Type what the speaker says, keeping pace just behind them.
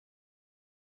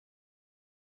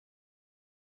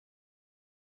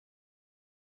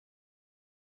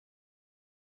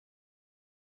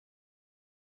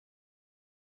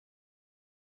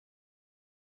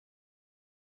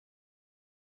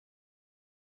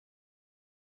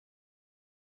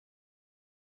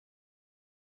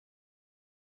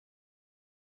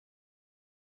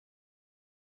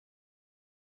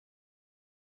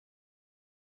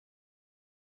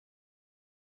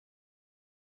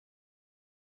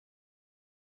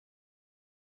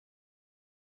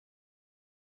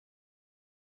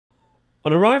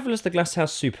On arrival as the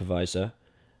glasshouse supervisor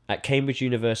at Cambridge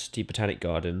University Botanic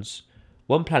Gardens,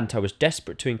 one plant I was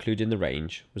desperate to include in the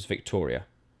range was Victoria.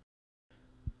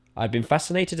 I had been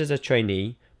fascinated as a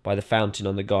trainee by the fountain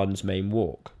on the garden's main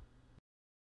walk.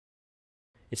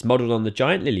 It's modelled on the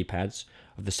giant lily pads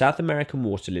of the South American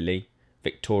waterlily,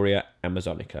 Victoria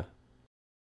amazonica.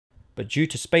 But due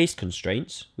to space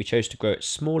constraints, we chose to grow its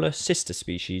smaller sister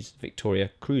species, Victoria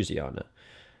Cruziana,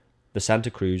 the Santa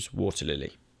Cruz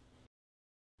waterlily.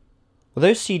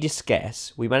 Although seed is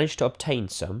scarce, we managed to obtain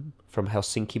some from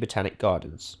Helsinki Botanic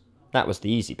Gardens. That was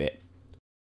the easy bit.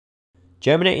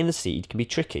 Germinating the seed can be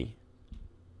tricky,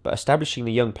 but establishing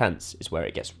the young plants is where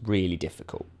it gets really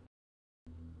difficult.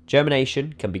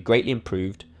 Germination can be greatly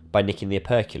improved by nicking the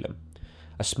operculum,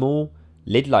 a small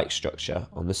lid-like structure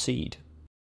on the seed.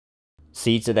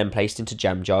 Seeds are then placed into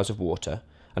jam jars of water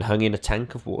and hung in a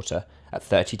tank of water at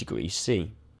 30 degrees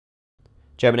C.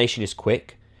 Germination is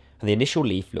quick, and the initial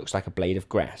leaf looks like a blade of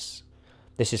grass.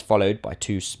 This is followed by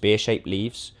 2 spear-shaped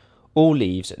leaves. All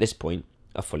leaves at this point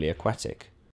are fully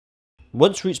aquatic.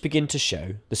 Once roots begin to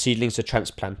show, the seedlings are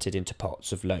transplanted into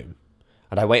pots of loam,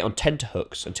 and I wait on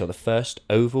tenterhooks until the first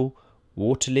oval,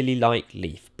 water-lily-like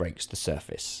leaf breaks the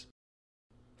surface.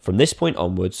 From this point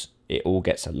onwards, it all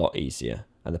gets a lot easier,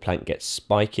 and the plant gets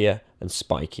spikier and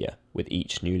spikier with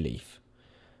each new leaf.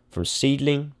 From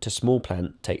seedling to small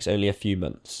plant takes only a few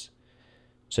months,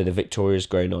 so the Victoria is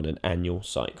grown on an annual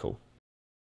cycle.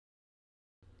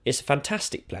 It's a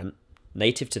fantastic plant,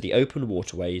 native to the open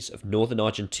waterways of northern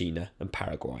Argentina and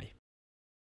Paraguay.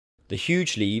 The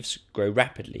huge leaves grow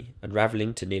rapidly,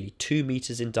 unravelling to nearly 2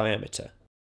 meters in diameter.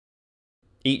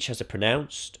 Each has a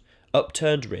pronounced,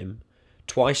 upturned rim,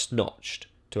 twice notched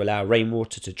to allow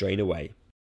rainwater to drain away.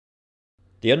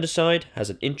 The underside has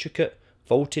an intricate,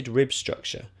 vaulted rib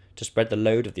structure to spread the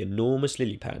load of the enormous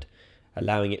lily pad,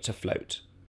 allowing it to float.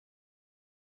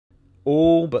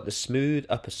 All but the smooth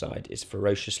upper side is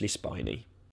ferociously spiny.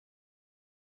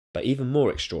 But even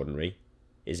more extraordinary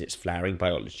is its flowering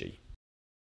biology.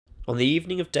 On the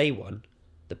evening of day 1,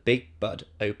 the big bud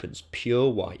opens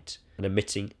pure white and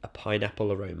emitting a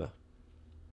pineapple aroma.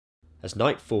 As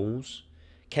night falls,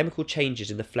 chemical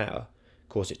changes in the flower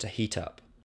cause it to heat up.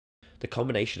 The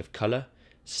combination of colour,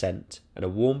 scent and a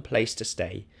warm place to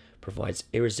stay provides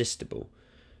irresistible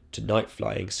to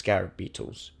night-flying scarab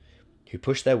beetles, who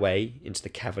push their way into the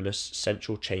cavernous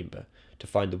central chamber to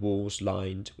find the walls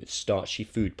lined with starchy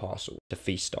food parcels to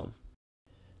feast on.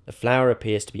 The flower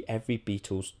appears to be every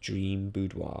beetle's dream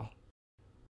boudoir.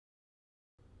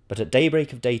 But at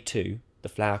daybreak of day 2, the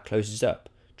flower closes up,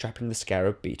 trapping the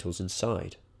scarab beetles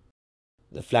inside.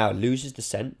 The flower loses the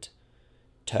scent,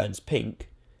 turns pink,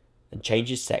 and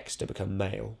changes sex to become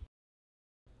male.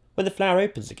 When the flower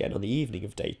opens again on the evening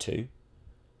of day 2,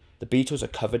 the beetles are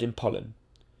covered in pollen,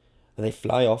 and they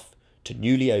fly off to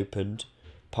newly opened,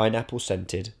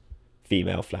 pineapple-scented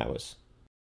female flowers.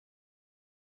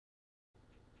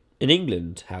 In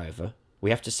England, however,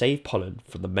 we have to save pollen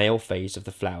from the male phase of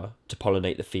the flower to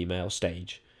pollinate the female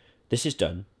stage. This is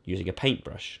done using a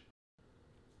paintbrush.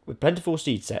 With plentiful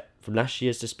seed set from last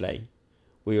year's display,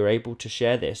 we were able to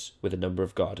share this with a number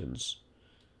of gardens.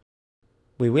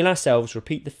 We will ourselves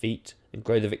repeat the feat and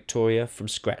grow the Victoria from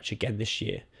scratch again this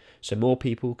year, so more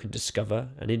people can discover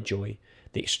and enjoy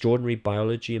the extraordinary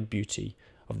biology and beauty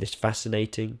of this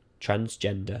fascinating,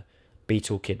 transgender,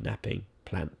 beetle-kidnapping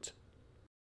plant.